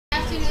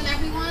afternoon,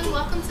 everyone.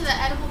 Welcome to the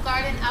Edible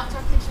Garden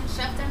Outdoor Kitchen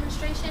Chef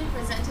Demonstration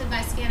presented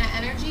by Scanna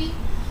Energy.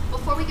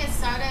 Before we get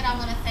started, I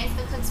want to thank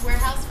the Cook's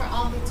Warehouse for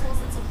all the tools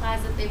and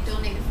supplies that they've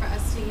donated for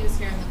us to use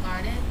here in the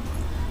garden.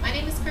 My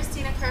name is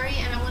Christina Curry,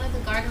 and I'm one of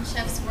the garden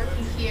chefs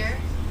working here.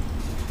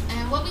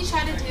 And what we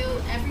try to do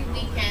every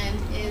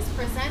weekend is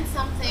present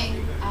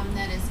something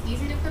that is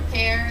easy to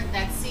prepare,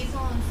 that's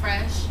seasonal and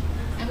fresh.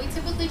 And we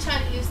typically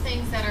try to use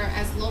things that are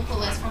as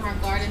local as from our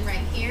garden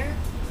right here.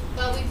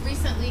 But we've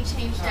recently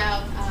changed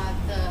out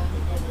the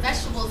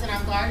vegetables in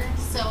our garden.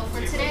 So for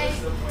today,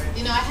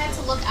 I had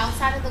to look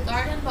outside of the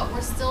garden, but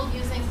we're still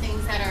using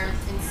things that are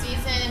in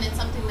season and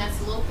something that's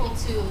local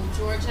to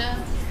Georgia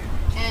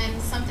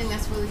and something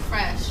that's really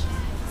fresh.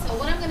 So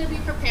what I'm going to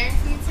be preparing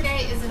for you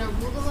today is an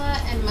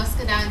arugula and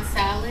muscadine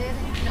salad.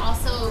 It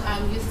also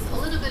uses a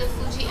little bit of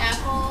Fuji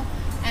apple,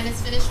 and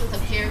it's finished with a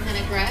pear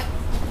vinaigrette.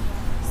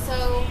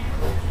 So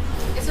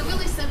it's a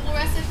really simple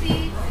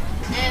recipe,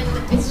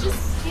 and it's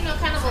just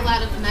kind of a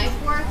lot of knife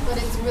work, but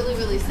it's really,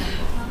 really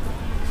simple.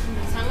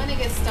 So I'm going to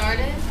get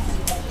started.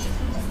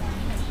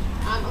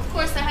 Of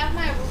course, I have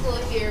my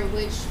arugula here,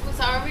 which was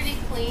already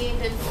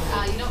cleaned, and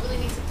you don't really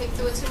need to pick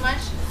through it too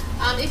much.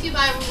 If you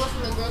buy arugula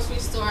from the grocery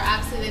store,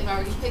 obviously they've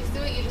already picked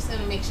through it. You just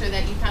want to make sure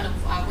that you kind of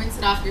rinse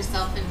it off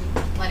yourself and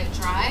let it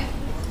dry.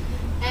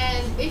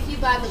 And if you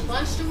buy the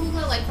bunched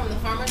arugula, like from the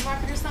farmer's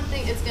market or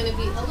something, it's going to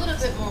be a little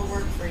bit more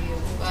work for you.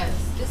 But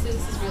this is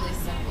really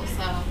simple.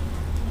 So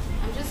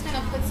I'm just going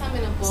to put some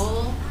in a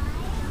bowl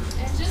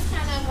and just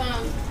kind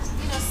of,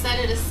 set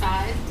it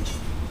aside,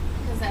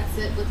 because that's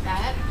it with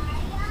that.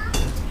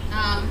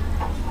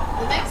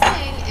 The next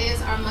thing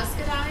is our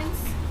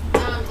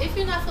muscadines. If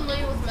you're not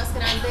familiar with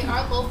muscadines, they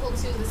are local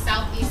to the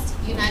southeast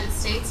United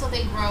States, so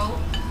they grow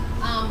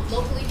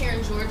locally here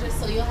in Georgia,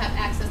 so you'll have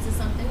access to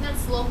something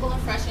that's local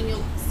and fresh, and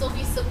you'll still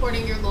be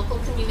supporting your local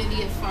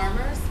community of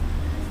farmers.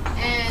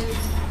 And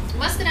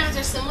muscadines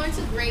are similar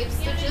to grapes,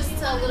 they're just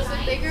a little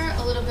bit bigger,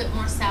 a little bit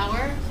more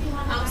sour.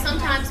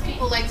 Sometimes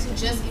people like to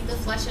just eat the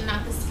flesh and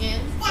not the skin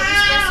for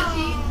this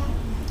recipe.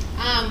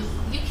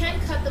 You can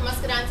cut the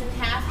muscadines in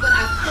half, but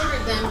I've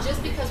quartered them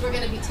just because we're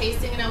going to be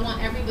tasting, and I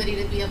want everybody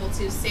to be able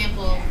to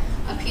sample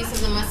a piece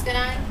of the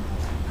muscadine.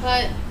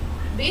 But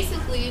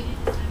basically,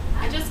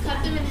 I just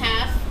cut them in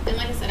half, and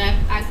like I said,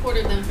 I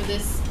quartered them for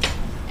this.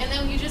 And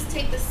then you just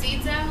take the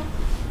seeds out.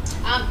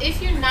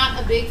 If you're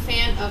not a big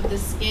fan of the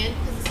skin,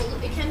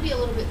 because it can be a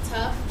little bit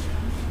tough,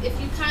 if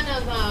you kind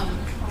of,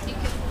 you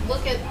can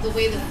look at the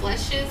way the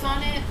flesh is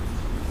on it.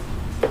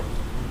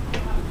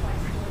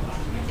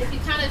 If you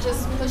kind of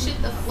just push it,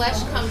 the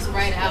flesh comes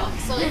right out.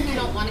 So if you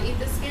don't want to eat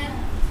the skin.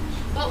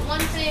 But one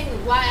thing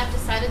why I've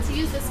decided to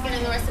use the skin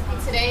in the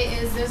recipe today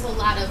is there's a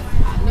lot of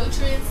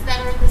nutrients that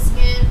are in the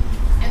skin.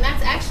 And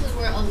that's actually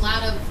where a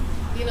lot of,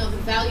 the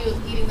value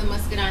of eating the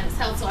muscadine is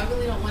held. So I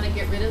really don't want to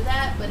get rid of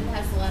that, but it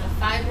has a lot of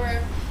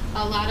fiber,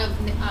 a lot of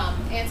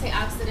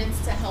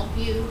antioxidants to help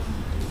you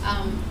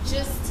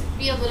just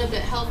be a little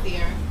bit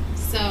healthier.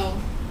 So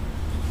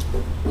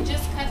we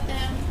just cut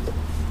them,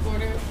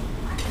 quarter,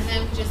 and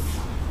then we just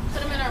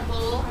put them in our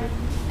bowl,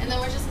 and then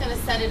we're just going to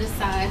set it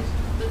aside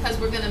because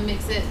we're going to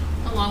mix it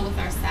along with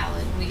our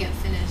salad when we get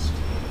finished.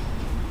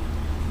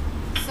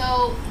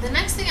 So the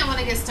next thing I want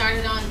to get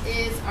started on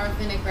is our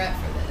vinaigrette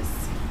for this.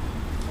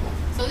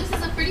 So this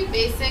is a pretty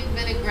basic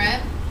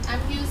vinaigrette.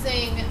 I'm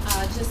using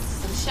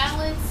just some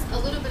shallots, a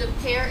little bit of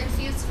pear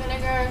infused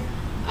vinegar,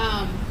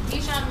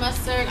 Dijon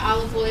mustard,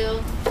 olive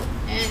oil,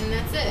 and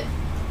that's it.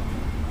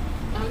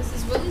 This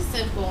is really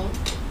simple.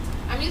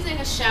 I'm using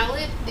a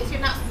shallot. If you're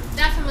not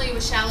familiar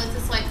with shallots,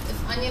 it's like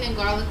if onion and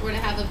garlic were to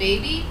have a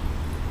baby.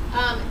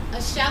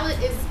 A shallot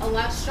is a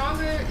lot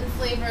stronger in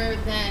flavor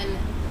than,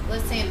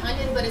 let's say, an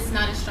onion, but it's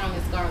not as strong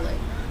as garlic.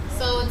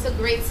 So it's a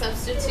great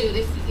substitute.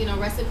 If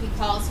recipe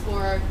calls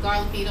for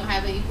garlic and you don't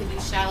have it, you can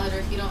use shallot, or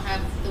if you don't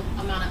have the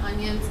amount of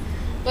onions.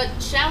 But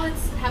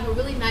shallots have a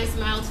really nice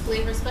mild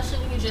flavor, especially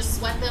when you just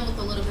sweat them with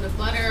a little bit of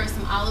butter or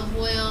some olive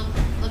oil,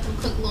 let them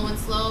cook low and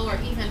slow, or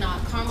even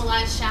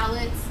caramelized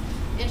shallots.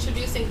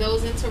 Introducing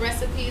those into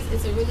recipes,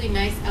 it's a really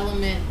nice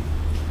element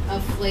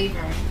of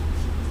flavor.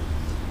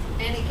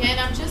 And again,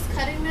 I'm just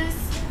cutting this,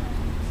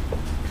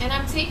 and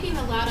I'm taking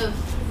a lot of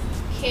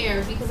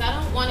care because I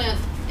don't want to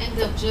end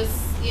up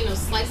just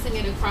slicing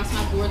it across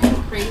my board like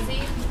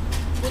crazy.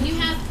 When you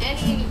have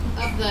any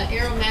of the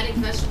aromatic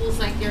vegetables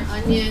like your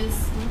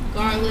onions,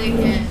 garlic,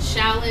 and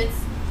shallots,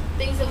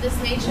 things of this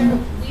nature,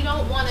 we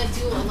don't want to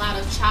do a lot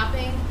of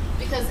chopping,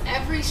 because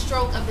every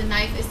stroke of the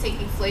knife is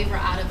taking flavor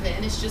out of it,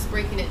 and it's just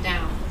breaking it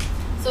down.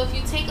 So if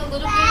you take a little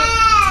bit of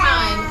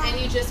time and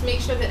you just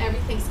make sure that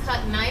everything's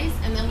cut nice,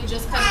 and then we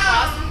just cut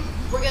across,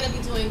 we're going to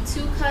be doing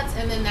 2 cuts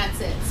and then that's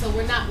it. So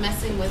we're not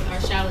messing with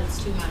our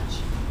shallots too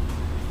much.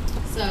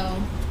 So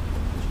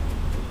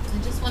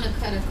I just want to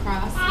cut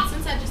across, and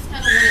since I just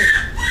kind of want it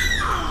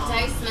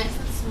diced nice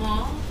and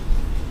small,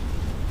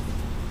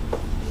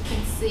 you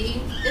can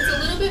see it's a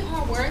little bit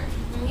more work.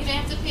 You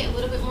have to pay a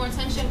little bit more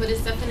attention, but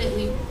it's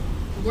definitely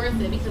worth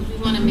it because we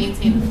want to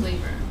maintain the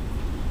flavor.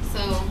 So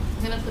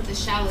I'm going to put the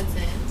shallots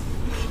in.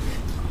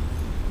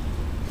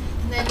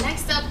 And then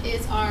next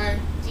is our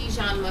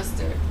Dijon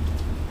mustard.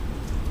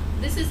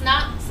 This is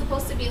not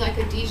supposed to be like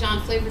a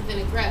Dijon flavored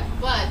vinaigrette,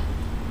 but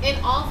in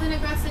all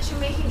vinaigrettes that you're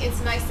making,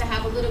 it's nice to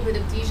have a little bit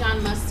of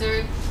Dijon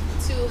mustard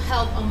to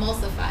help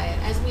emulsify it.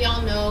 As we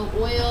all know,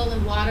 oil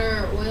and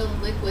water or oil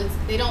and liquids,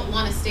 they don't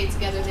want to stay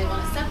together, they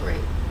want to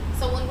separate.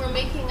 So when we're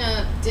making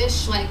a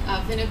dish like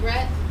a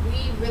vinaigrette,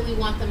 we really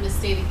want them to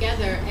stay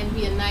together and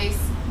be a nice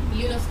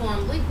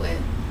uniform liquid.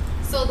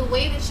 So the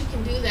way that you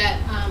can do that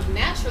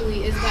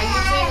naturally is by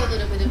using a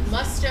little bit of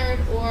mustard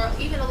or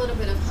even a little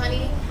bit of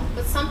honey,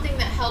 but something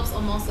that helps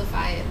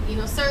emulsify it. You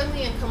know,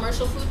 certainly in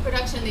commercial food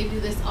production, they do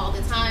this all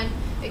the time,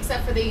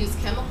 except for they use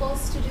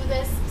chemicals to do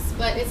this,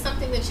 but it's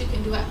something that you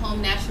can do at home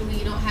naturally.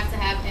 You don't have to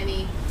have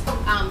any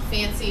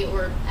fancy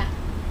or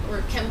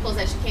chemicals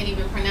that you can't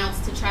even pronounce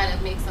to try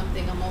to make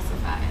something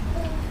emulsify.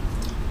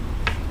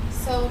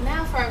 So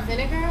now for our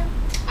vinegar,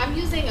 I'm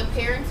using a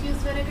pear-infused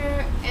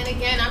vinegar, and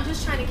again, I'm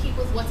just trying to keep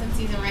with what's in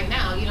season right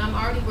now. You know, I'm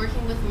already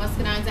working with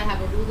muscadines. I have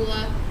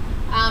arugula,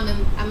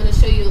 and I'm going to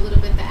show you a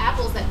little bit the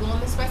apples that go in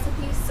this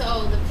recipe.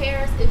 So the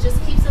pears, it just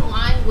keeps in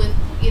line with,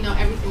 you know,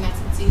 everything that's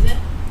in season.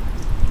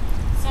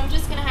 So I'm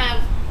just going to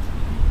have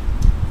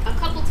a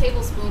couple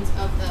tablespoons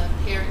of the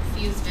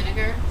pear-infused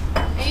vinegar,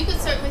 and you could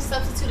certainly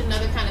substitute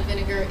another kind of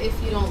vinegar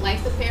if you don't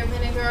like the pear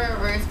vinegar,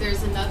 or if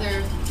there's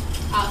another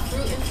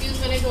fruit-infused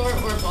vinegar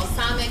or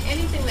balsamic,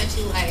 anything that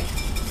you like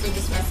for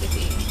this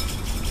recipe.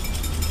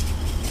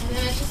 And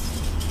then I just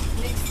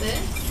mix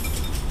this.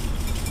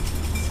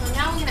 So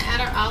now we're going to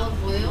add our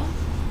olive oil,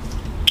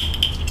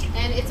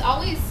 and it's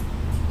always,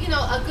 you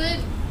know, a good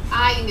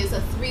eyeing is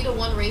a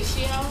 3-to-1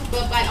 ratio,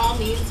 but by all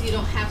means you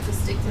don't have to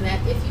stick to that.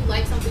 If you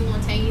like something more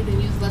tangy,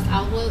 then use less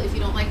olive oil. If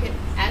you don't like it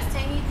as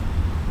tangy,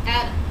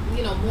 add,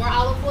 you know, more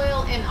olive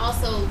oil, and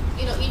also,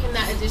 you know, even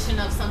that addition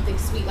of something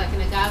sweet like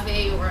an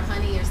agave or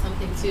honey or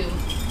something to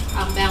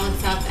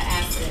balance out the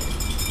acid.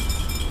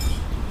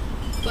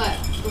 But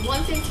the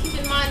one thing to keep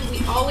in mind,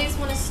 we always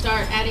want to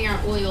start adding our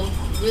oil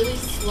really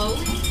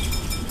slowly,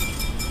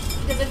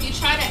 because if you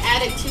try to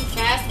add it too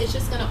fast, it's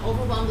just going to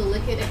overwhelm the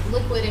liquid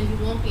and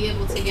you won't be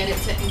able to get it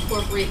to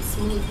incorporate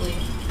smoothly.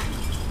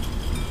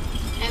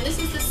 And this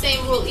is the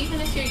same rule, even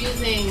if you're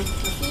using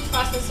a food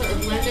processor or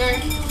blender,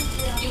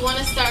 you want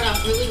to start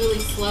off really, really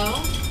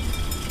slow,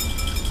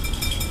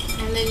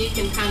 and then you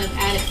can kind of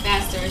add it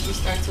faster as you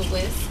start to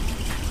whisk.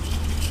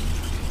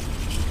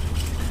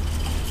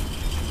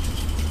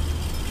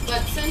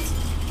 But since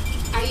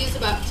I use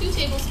about 2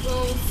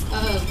 tablespoons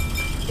of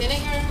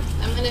vinegar,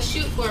 I'm going to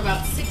shoot for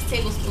about 6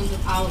 tablespoons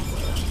of olive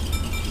oil.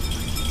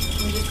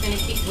 I'm just going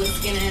to keep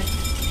whisking it.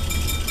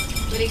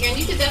 But again,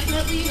 you could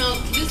definitely, you know,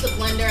 use the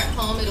blender at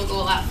home. It'll go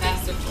a lot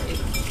faster for you.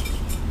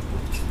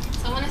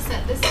 So I'm going to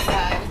set this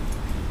aside,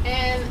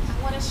 and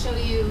I want to show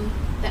you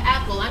the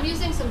apple. I'm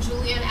using some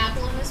julienne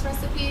apple in this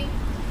recipe.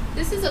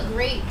 This is a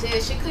great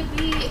dish. It could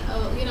be,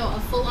 you know, a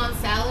full-on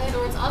salad,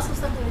 or it's also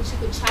something that you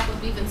could chop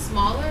up even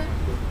smaller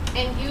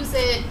and use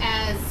it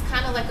as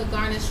kind of like a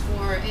garnish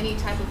for any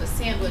type of a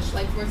sandwich.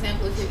 Like, for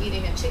example, if you're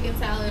eating a chicken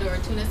salad or a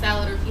tuna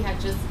salad, or if you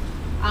had just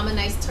a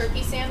nice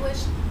turkey sandwich,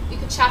 you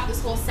could chop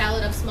this whole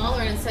salad up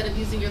smaller, and instead of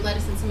using your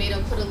lettuce and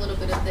tomato, put a little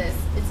bit of this.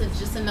 It's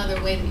just another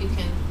way that you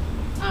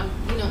can,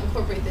 you know,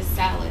 incorporate this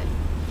salad.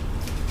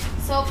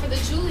 So for the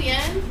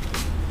julienne,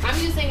 I'm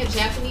using a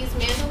Japanese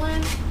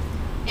mandolin,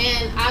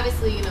 and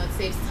obviously, you know, it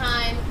saves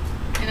time,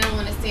 and I don't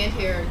want to stand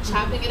here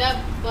chopping it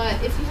up,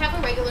 but if you have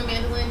a regular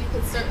mandolin, you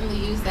could certainly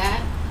use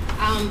that.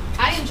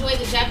 I enjoy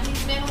the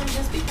Japanese mandolin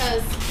just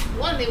because,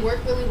 one, they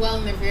work really well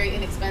and they're very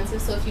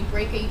inexpensive, so if you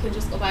break it, you can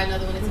just go buy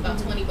another one. It's about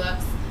 20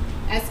 bucks,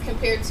 as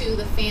compared to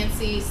the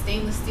fancy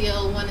stainless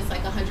steel one. It's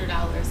like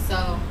 $100,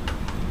 so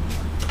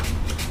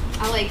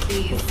I like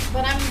these.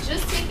 But I'm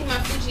just taking my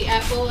Fuji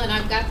apple, and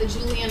I've got the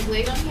julienne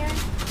blade on here,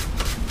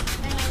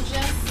 and I'm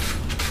just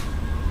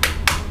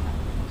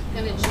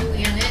gonna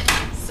julienne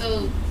it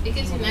so it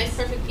gives you nice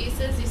perfect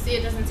pieces. You see,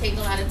 it doesn't take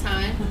a lot of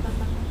time.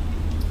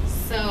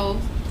 So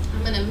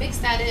I'm gonna mix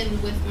that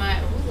in with my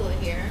arugula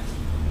here.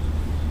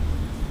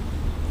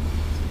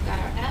 We've got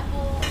our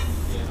apples,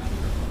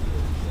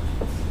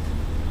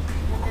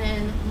 and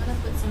then I'm gonna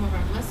put some of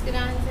our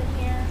muscadines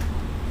in here.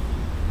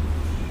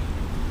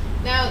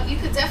 Now, you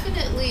could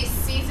definitely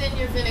season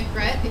your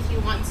vinaigrette if you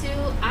want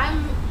to.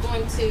 I'm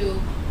going to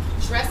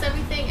dress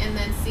everything and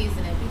then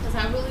season it, because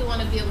I really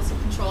want to be able to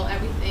control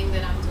everything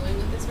that I'm doing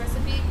with this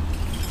recipe.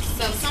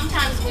 So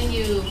sometimes when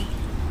you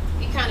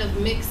kind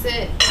of mix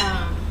it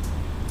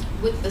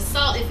with the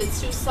salt, if it's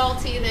too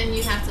salty, then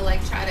you have to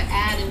like try to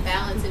add and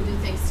balance and do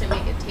things to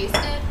make it taste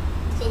good.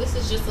 So this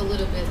is just a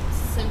little bit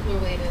simpler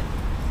way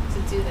to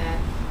do that.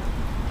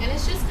 And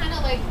it's just kind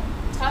of like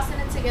tossing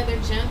it together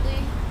gently.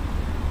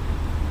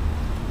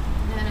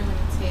 And I'm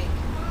gonna take,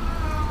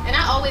 and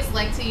I always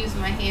like to use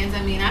my hands.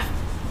 I mean, I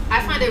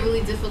find it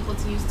really difficult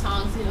to use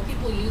tongs. You know,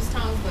 people use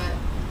tongs, but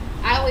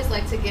I always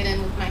like to get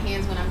in with my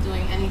hands when I'm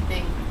doing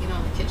anything, you know,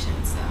 in the kitchen.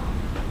 So,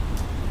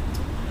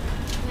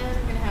 and then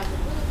I'm gonna have a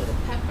little bit of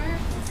pepper.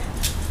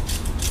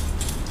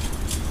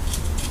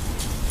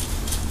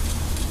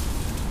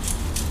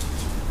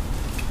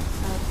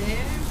 So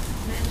there,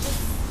 and then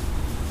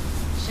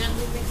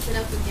me mix it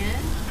up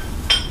again.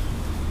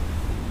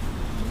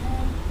 And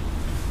then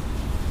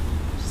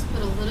just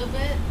put a little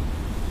bit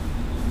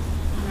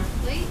on our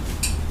plate.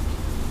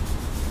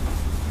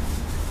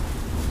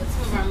 Put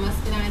some of our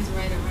muscadines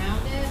right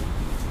around it.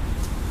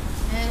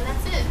 And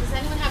that's it. Does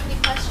anyone have any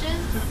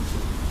questions?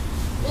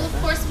 Well, of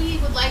course, we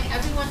would like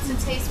everyone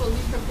to taste what we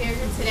prepared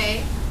here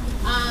today.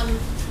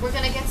 We're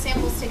going to get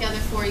samples together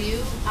for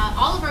you.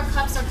 All of our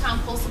cups are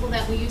compostable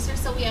that we use here,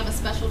 so we have a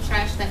special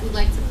trash that we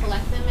like to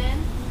collect them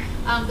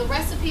in. The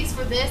recipes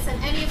for this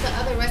and any of the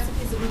other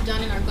recipes that we've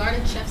done in our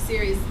Garden Chef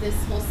series this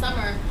whole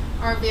summer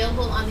are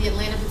available on the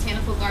Atlanta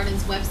Botanical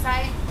Gardens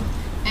website.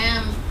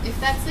 And if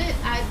that's it,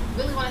 I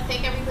really want to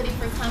thank everybody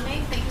for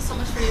coming. Thank you so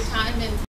much for your time. And